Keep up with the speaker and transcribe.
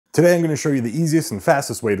Today I'm going to show you the easiest and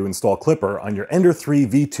fastest way to install Klipper on your Ender 3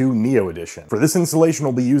 V2 Neo Edition. For this installation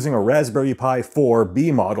we'll be using a Raspberry Pi 4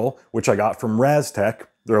 B model, which I got from RazTech.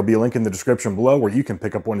 There will be a link in the description below where you can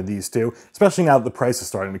pick up one of these too, especially now that the price is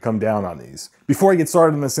starting to come down on these. Before I get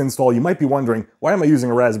started on this install, you might be wondering, why am I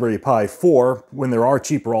using a Raspberry Pi 4 when there are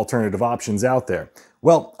cheaper alternative options out there?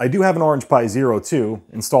 Well, I do have an Orange Pi Zero 2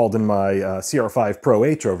 installed in my CR5 Pro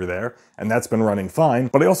H over there, and that's been running fine,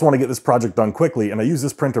 but I also want to get this project done quickly, and I use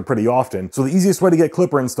this printer pretty often, so the easiest way to get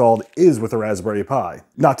Klipper installed is with a Raspberry Pi.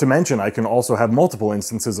 Not to mention, I can also have multiple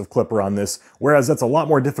instances of Klipper on this, whereas that's a lot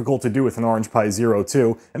more difficult to do with an Orange Pi Zero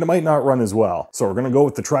 2, and it might not run as well. So we're going to go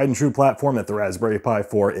with the tried and true platform that the Raspberry Pi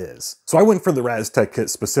 4 is. So I went for the RazTech kit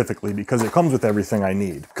specifically because it comes with everything I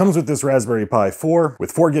need. It comes with this Raspberry Pi 4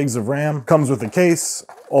 with 4 gigs of RAM, comes with a case,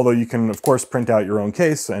 although you can of course print out your own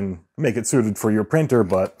case and make it suited for your printer,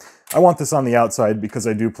 but I want this on the outside because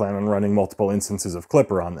I do plan on running multiple instances of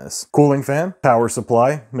Klipper on this. Cooling fan, power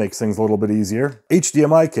supply, makes things a little bit easier.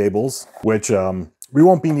 HDMI cables, which we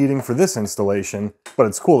won't be needing for this installation, but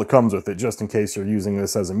it's cool it comes with it just in case you're using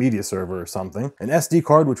this as a media server or something. An SD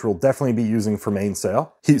card, which we'll definitely be using for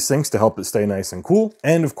mainsail. Heat sinks to help it stay nice and cool.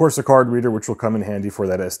 And of course a card reader, which will come in handy for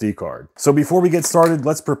that SD card. So before we get started,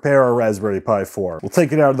 let's prepare our Raspberry Pi 4. We'll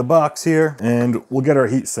take it out of the box here and we'll get our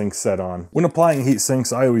heat sinks set on. When applying heat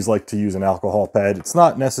sinks, I always like to use an alcohol pad. It's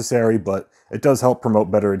not necessary, but it does help promote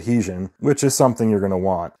better adhesion, which is something you're going to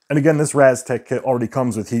want. And again, this RazTech kit already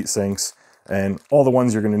comes with heat sinks and all the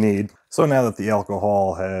ones you're going to need. So now that the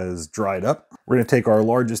alcohol has dried up, we're going to take our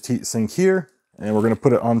largest heat sink here and we're going to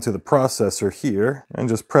put it onto the processor here and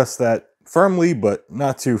just press that firmly but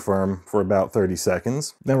not too firm for about 30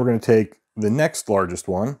 seconds. Then we're going to take the next largest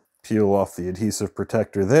one, peel off the adhesive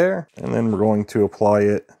protector there, and then we're going to apply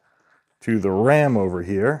it to the RAM over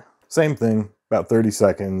here. Same thing, about 30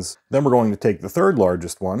 seconds. Then we're going to take the third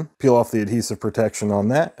largest one, peel off the adhesive protection on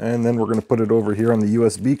that, and then we're going to put it over here on the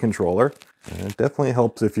USB controller. And it definitely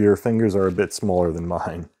helps if your fingers are a bit smaller than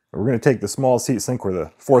mine. We're going to take the smallest heatsink, or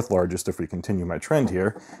the fourth largest if we continue my trend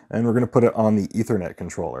here, and we're going to put it on the Ethernet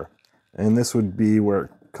controller. And this would be where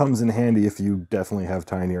it comes in handy if you definitely have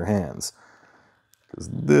tinier hands, because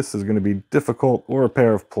this is going to be difficult, or a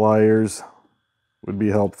pair of pliers would be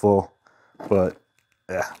helpful, but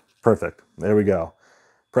yeah, perfect. There we go.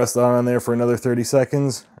 Press that on there for another 30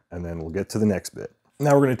 seconds, and then we'll get to the next bit.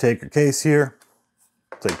 Now we're going to take a case here,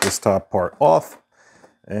 take this top part off,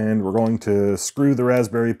 and we're going to screw the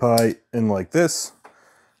Raspberry Pi in like this,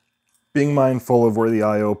 being mindful of where the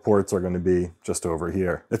I/O ports are going to be just over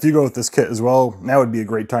here. If you go with this kit as well, now would be a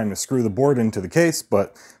great time to screw the board into the case,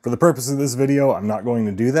 but for the purpose of this video, I'm not going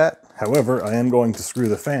to do that. However, I am going to screw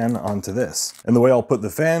the fan onto this. And the way I'll put the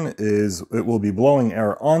fan is it will be blowing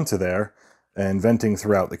air onto there and venting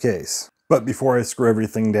throughout the case. But before I screw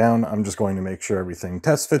everything down, I'm just going to make sure everything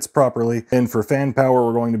test fits properly. And for fan power,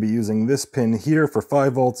 we're going to be using this pin here for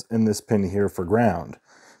 5 volts and this pin here for ground.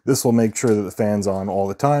 This will make sure that the fan's on all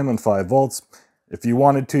the time on 5 volts. If you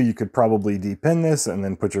wanted to, you could probably depin this and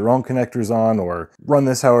then put your own connectors on, or run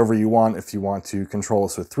this however you want if you want to control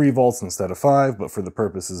this with 3 volts instead of 5. But for the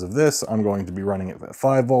purposes of this, I'm going to be running it at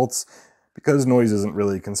 5 volts because noise isn't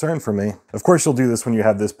really a concern for me. Of course, you'll do this when you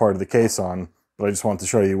have this part of the case on, but I just want to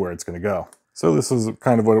show you where it's going to go. So this is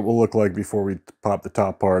kind of what it will look like before we pop the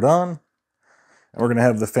top part on. And we're going to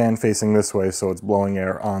have the fan facing this way so it's blowing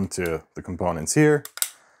air onto the components here.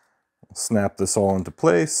 We'll snap this all into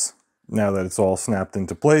place. Now that it's all snapped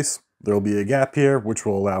into place, there will be a gap here which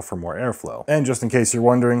will allow for more airflow. And just in case you're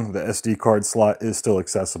wondering, the SD card slot is still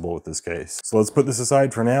accessible with this case. So let's put this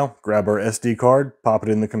aside for now, grab our SD card, pop it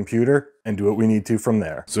in the computer, and do what we need to from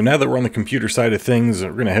there. So now that we're on the computer side of things,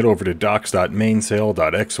 we're going to head over to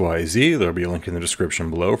docs.mainsail.xyz. There'll be a link in the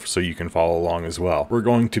description below so you can follow along as well. We're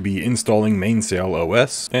going to be installing Mainsail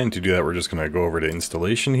OS, and to do that we're just going to go over to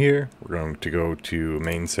installation here. We're going to go to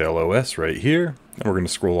Mainsail OS right here, and we're going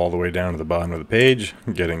to scroll all the way down to the bottom of the page,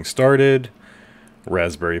 getting started.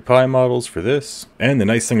 Raspberry Pi models for this. And the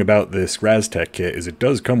nice thing about this RazTech kit is it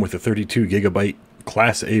does come with a 32 gigabyte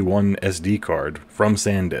Class A1 SD card from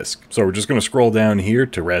SanDisk. So we're just going to scroll down here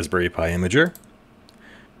to Raspberry Pi Imager.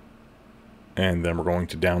 And then we're going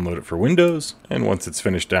to download it for Windows. And once it's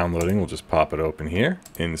finished downloading, we'll just pop it open here.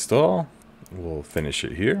 Install. We'll finish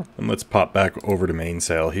it here. And let's pop back over to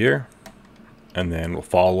Mainsail here. And then we'll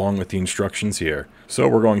follow along with the instructions here. So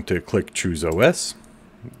we're going to click Choose OS.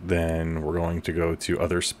 Then we're going to go to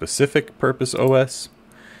Other Specific Purpose OS.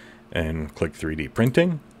 And click 3D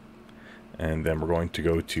Printing. And then we're going to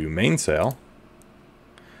go to Mainsail.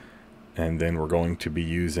 And then we're going to be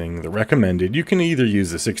using the recommended. You can either use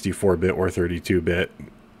the 64-bit or 32-bit.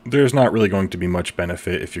 there's not really going to be much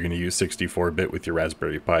benefit if you're going to use 64-bit with your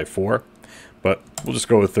Raspberry Pi 4, but we'll just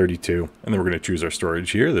go with 32, and then we're going to choose our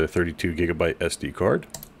storage here, the 32GB SD card.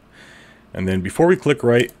 And then before we click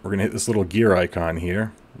write, we're going to hit this little gear icon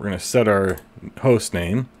here. We're going to set our host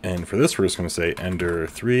name, and for this we're just going to say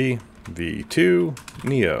Ender3 v2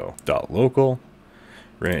 neo.local.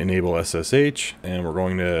 We're going to enable SSH, and we're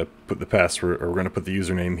going to put the password, or we're going to put the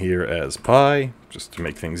username here as Pi, just to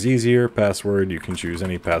make things easier. Password, you can choose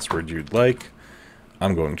any password you'd like.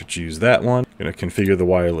 I'm going to choose that one. I'm going to configure the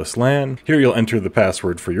wireless LAN. Here you'll enter the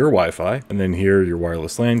password for your Wi-Fi, and then here your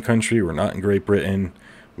wireless LAN country. We're not in Great Britain.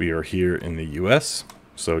 We are here in the US,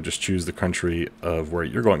 so just choose the country of where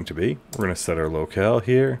you're going to be. We're going to set our locale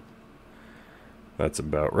here. That's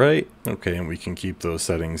about right. Okay, and we can keep those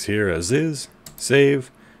settings here as is. Save,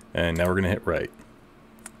 and now we're going to hit write.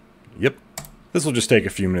 Yep. This will just take a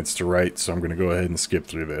few minutes to write, so I'm going to go ahead and skip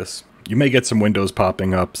through this. You may get some windows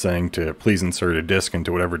popping up saying to please insert a disk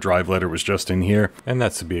into whatever drive letter was just in here, and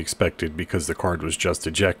that's to be expected because the card was just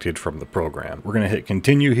ejected from the program. We're going to hit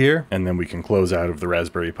continue here, and then we can close out of the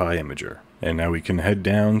Raspberry Pi imager. And now we can head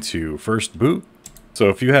down to first boot. So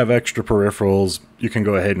if you have extra peripherals, you can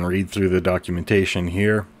go ahead and read through the documentation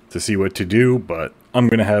here to see what to do, but I'm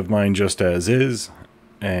going to have mine just as is,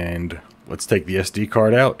 and let's take the SD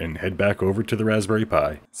card out and head back over to the Raspberry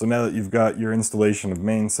Pi. So now that you've got your installation of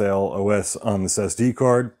Mainsail OS on this SD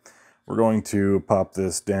card, we're going to pop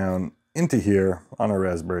this down into here on our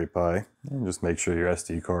Raspberry Pi, and just make sure your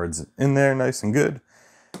SD card's in there nice and good.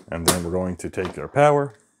 And then we're going to take our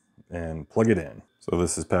power and plug it in. So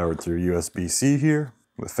this is powered through USB-C here.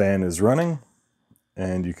 The fan is running,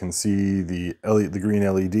 and you can see the green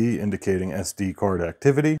LED indicating SD card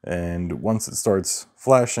activity. And once it starts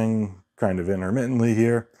flashing kind of intermittently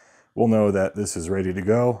here, we'll know that this is ready to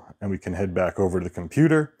go, and we can head back over to the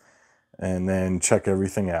computer and then check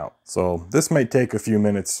everything out. So this might take a few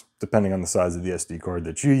minutes depending on the size of the SD card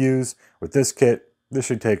that you use. With this kit, this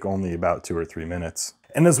should take only about 2 or 3 minutes.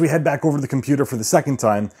 And as we head back over to the computer for the second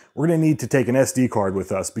time, we're going to need to take an SD card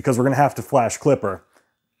with us because we're going to have to flash Klipper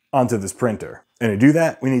onto this printer. And to do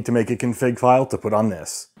that, we need to make a config file to put on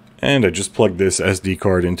this. And I just plugged this SD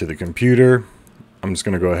card into the computer. I'm just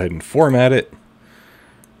going to go ahead and format it.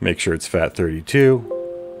 Make sure it's FAT32.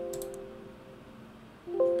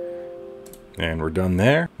 And we're done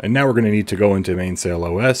there. And now we're going to need to go into Mainsail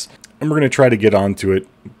OS, and we're going to try to get onto it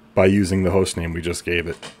by using the host name we just gave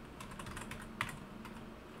it.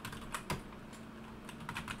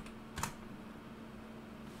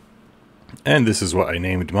 And this is what I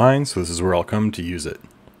named mine, so this is where I'll come to use it.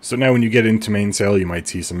 So now when you get into Mainsail, you might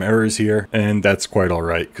see some errors here, and that's quite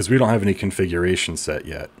alright, because we don't have any configuration set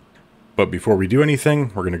yet. But before we do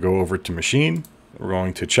anything, we're going to go over to Machine. We're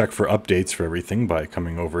going to check for updates for everything by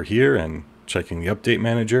coming over here and checking the update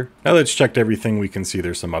manager. Now that it's checked everything, we can see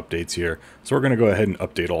there's some updates here. So we're going to go ahead and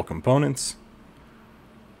update all components.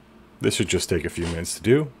 This should just take a few minutes to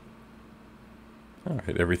do.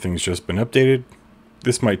 Alright, everything's just been updated.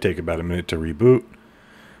 This might take about a minute to reboot,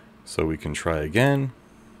 so we can try again.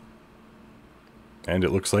 And it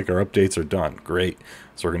looks like our updates are done. Great.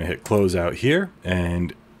 So we're going to hit close out here,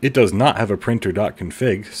 and it does not have a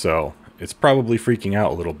printer.config, so it's probably freaking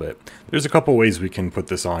out a little bit. There's a couple ways we can put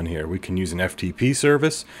this on here. We can use an FTP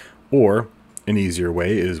service, or an easier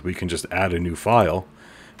way is we can just add a new file.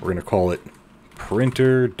 We're going to call it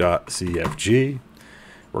printer.cfg.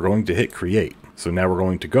 We're going to hit create. So now we're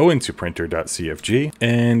going to go into printer.cfg,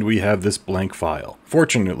 and we have this blank file.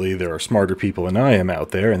 Fortunately, there are smarter people than I am out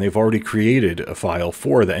there, and they've already created a file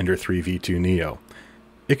for the Ender3 v2 Neo.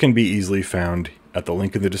 It can be easily found at the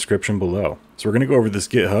link in the description below. So we're going to go over this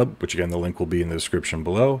GitHub, which again, the link will be in the description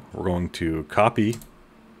below. We're going to copy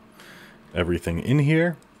everything in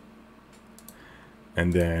here,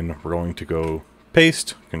 and then we're going to go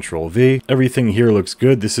paste, Control V. Everything here looks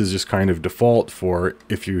good. This is just kind of default for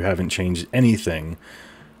if you haven't changed anything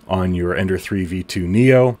on your Ender3 v2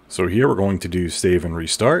 Neo. So here we're going to do save and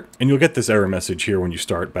restart, and you'll get this error message here when you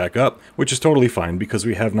start back up, which is totally fine because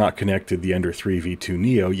we have not connected the Ender3 v2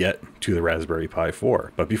 Neo yet to the Raspberry Pi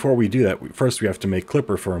 4. But before we do that, first we have to make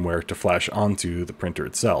Klipper firmware to flash onto the printer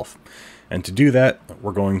itself. And to do that,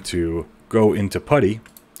 we're going to go into PuTTY,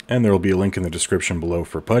 and there will be a link in the description below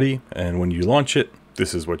for PuTTY, and when you launch it,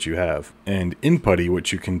 this is what you have. And in PuTTY,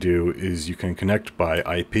 what you can do is you can connect by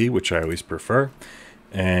IP, which I always prefer,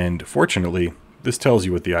 and fortunately, this tells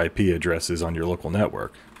you what the IP address is on your local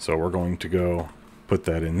network. So we're going to go put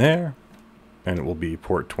that in there, and it will be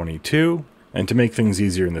port 22. And to make things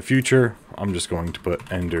easier in the future, I'm just going to put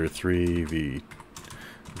Ender3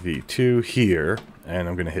 v2 here, and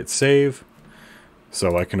I'm going to hit save.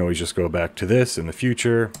 So I can always just go back to this in the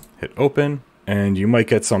future, hit open, and you might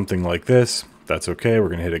get something like this. That's okay, we're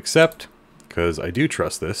gonna hit accept, because I do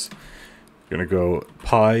trust this. We're gonna go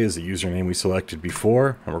pi is the username we selected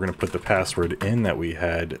before, and we're gonna put the password in that we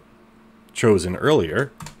had chosen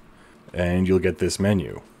earlier, and you'll get this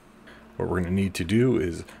menu. What we're gonna need to do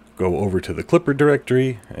is go over to the Klipper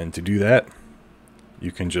directory, and to do that,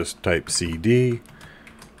 you can just type cd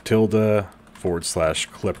 ~/Klipper.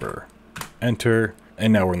 Enter,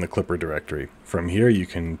 and now we're in the Klipper directory. From here you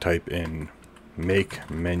can type in make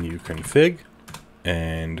menu config,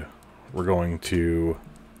 and we're going to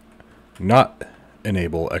not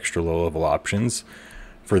enable extra low level options.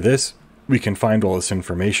 For this, we can find all this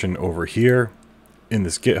information over here in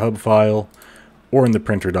this GitHub file or in the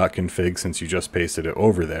printer.config since you just pasted it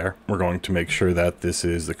over there. We're going to make sure that this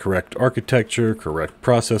is the correct architecture, correct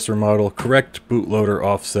processor model, correct bootloader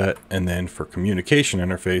offset, and then for communication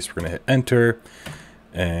interface, we're going to hit enter.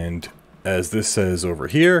 And as this says over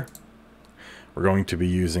here, we're going to be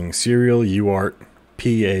using serial UART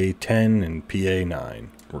PA10 and PA9.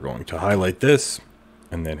 We're going to highlight this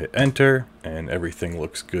and then hit enter, and everything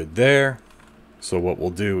looks good there. So what we'll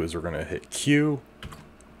do is we're going to hit Q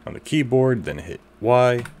on the keyboard, then hit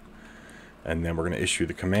Y, and then we're going to issue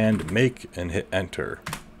the command make and hit enter.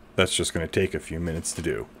 That's just going to take a few minutes to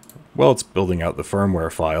do. While it's building out the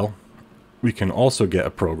firmware file, we can also get a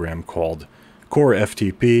program called Core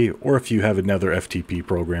FTP, or if you have another FTP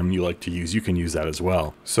program you like to use, you can use that as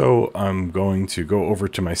well. So I'm going to go over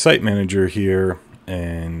to my site manager here,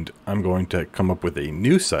 and I'm going to come up with a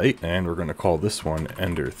new site, and we're going to call this one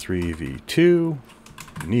Ender 3 V2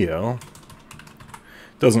 Neo.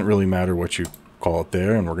 Doesn't really matter what you call it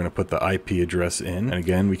there, and we're going to put the IP address in. And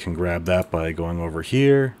again, we can grab that by going over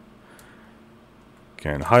here.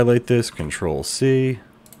 Can highlight this, Control C,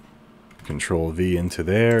 Control V into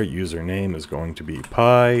there. Username is going to be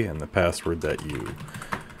pi, and the password that you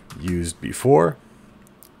used before.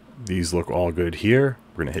 These look all good here.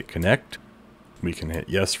 We're going to hit connect. We can hit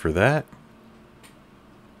yes for that.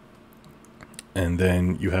 And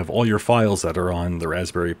then you have all your files that are on the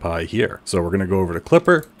Raspberry Pi here. So we're going to go over to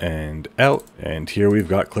Klipper and out, and here we've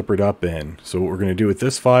got clipper.bin. So what we're going to do with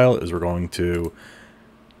this file is we're going to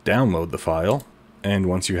download the file, and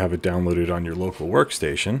once you have it downloaded on your local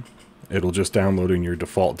workstation, it'll just download in your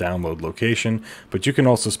default download location, but you can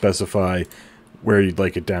also specify where you'd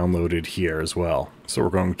like it downloaded here as well. So we're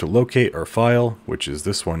going to locate our file, which is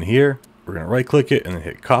this one here. We're going to right click it and then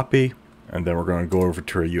hit copy. And then we're going to go over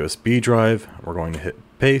to our USB drive. We're going to hit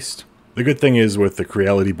paste. The good thing is with the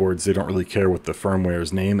Creality boards, they don't really care what the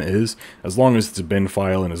firmware's name is, as long as it's a bin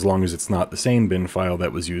file and as long as it's not the same bin file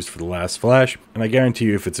that was used for the last flash. And I guarantee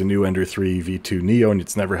you if it's a new Ender 3 V2 Neo and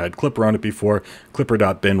it's never had Klipper on it before,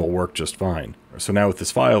 clipper.bin will work just fine. So now with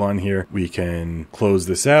this file on here, we can close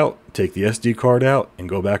this out, take the SD card out, and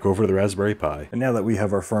go back over to the Raspberry Pi. And now that we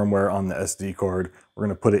have our firmware on the SD card, we're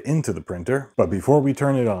going to put it into the printer. But before we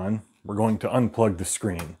turn it on, we're going to unplug the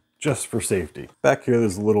screen, just for safety. Back here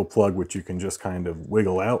there's a little plug which you can just kind of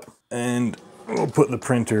wiggle out, and we'll put the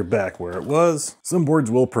printer back where it was. Some boards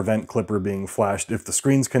will prevent Klipper being flashed if the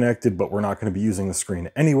screen's connected, but we're not going to be using the screen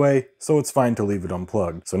anyway, so it's fine to leave it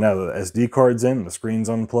unplugged. So now the SD card's in, the screen's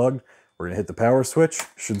unplugged, we're going to hit the power switch.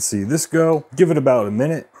 Should see this go. Give it about a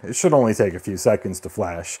minute. It should only take a few seconds to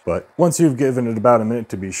flash, but once you've given it about a minute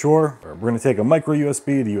to be sure, we're going to take a micro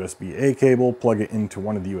USB to USB-A cable, plug it into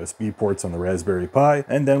one of the USB ports on the Raspberry Pi,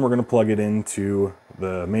 and then we're going to plug it into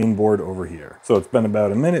the main board over here. So it's been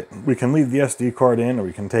about a minute. We can leave the SD card in or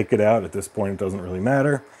we can take it out. At this point it doesn't really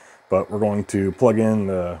matter, but we're going to plug in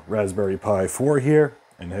the Raspberry Pi 4 here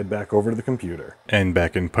and head back over to the computer. And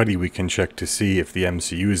back in PuTTY we can check to see if the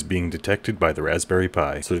MCU is being detected by the Raspberry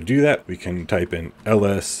Pi. So to do that we can type in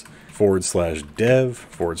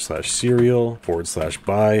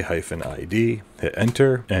ls/dev/serial/by-id, hit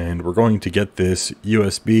enter, and we're going to get this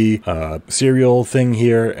USB serial thing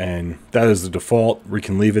here, and that is the default. We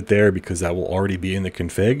can leave it there because that will already be in the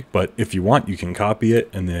config, but if you want you can copy it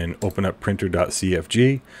and then open up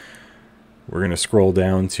printer.cfg. We're going to scroll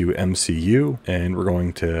down to MCU and we're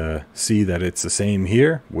going to see that it's the same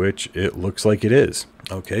here, which it looks like it is.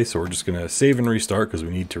 Okay, so we're just going to save and restart because we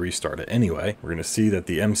need to restart it anyway. We're going to see that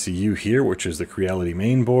the MCU here, which is the Creality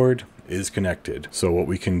main board, is connected. So what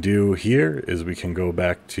we can do here is we can go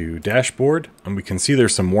back to dashboard and we can see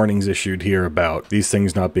there's some warnings issued here about these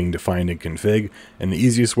things not being defined in config, and the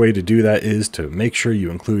easiest way to do that is to make sure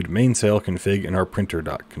you include mainsail config in our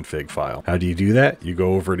printer.config file. How do you do that? You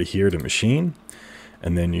go over to here to machine,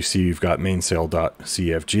 and then you see you've got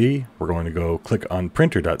mainsail.cfg. We're going to go click on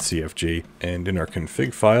printer.cfg, and in our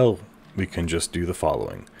config file we can just do the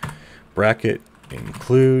following: bracket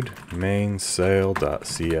include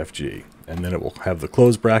mainsail.cfg, and then it will have the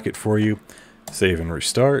close bracket for you. Save and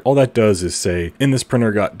restart. All that does is say, in this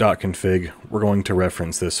printer.config, we're going to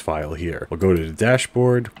reference this file here. We'll go to the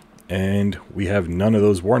dashboard, and we have none of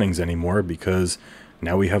those warnings anymore because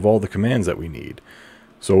now we have all the commands that we need.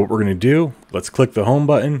 So what we're going to do, let's click the home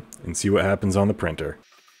button and see what happens on the printer.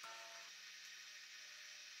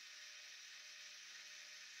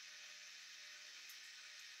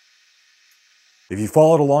 If you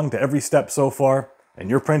followed along to every step so far, and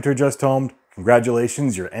your printer just homed,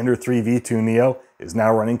 congratulations, your Ender 3 V2 Neo is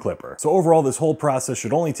now running Klipper. So overall, this whole process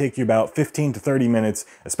should only take you about 15 to 30 minutes,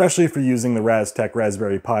 especially if you're using the RazTech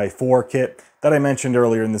Raspberry Pi 4 kit that I mentioned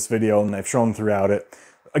earlier in this video and I've shown throughout it.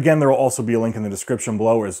 Again, there will also be a link in the description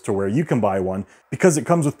below as to where you can buy one, because it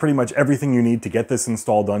comes with pretty much everything you need to get this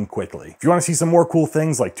install done quickly. If you want to see some more cool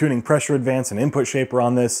things like tuning pressure advance and input shaper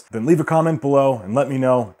on this, then leave a comment below and let me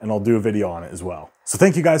know, and I'll do a video on it as well. So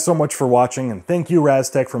thank you guys so much for watching, and thank you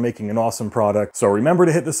RazTech for making an awesome product. So remember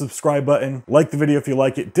to hit the subscribe button, like the video if you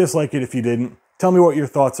like it, dislike it if you didn't. Tell me what your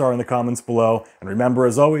thoughts are in the comments below, and remember,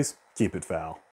 as always, keep it foul.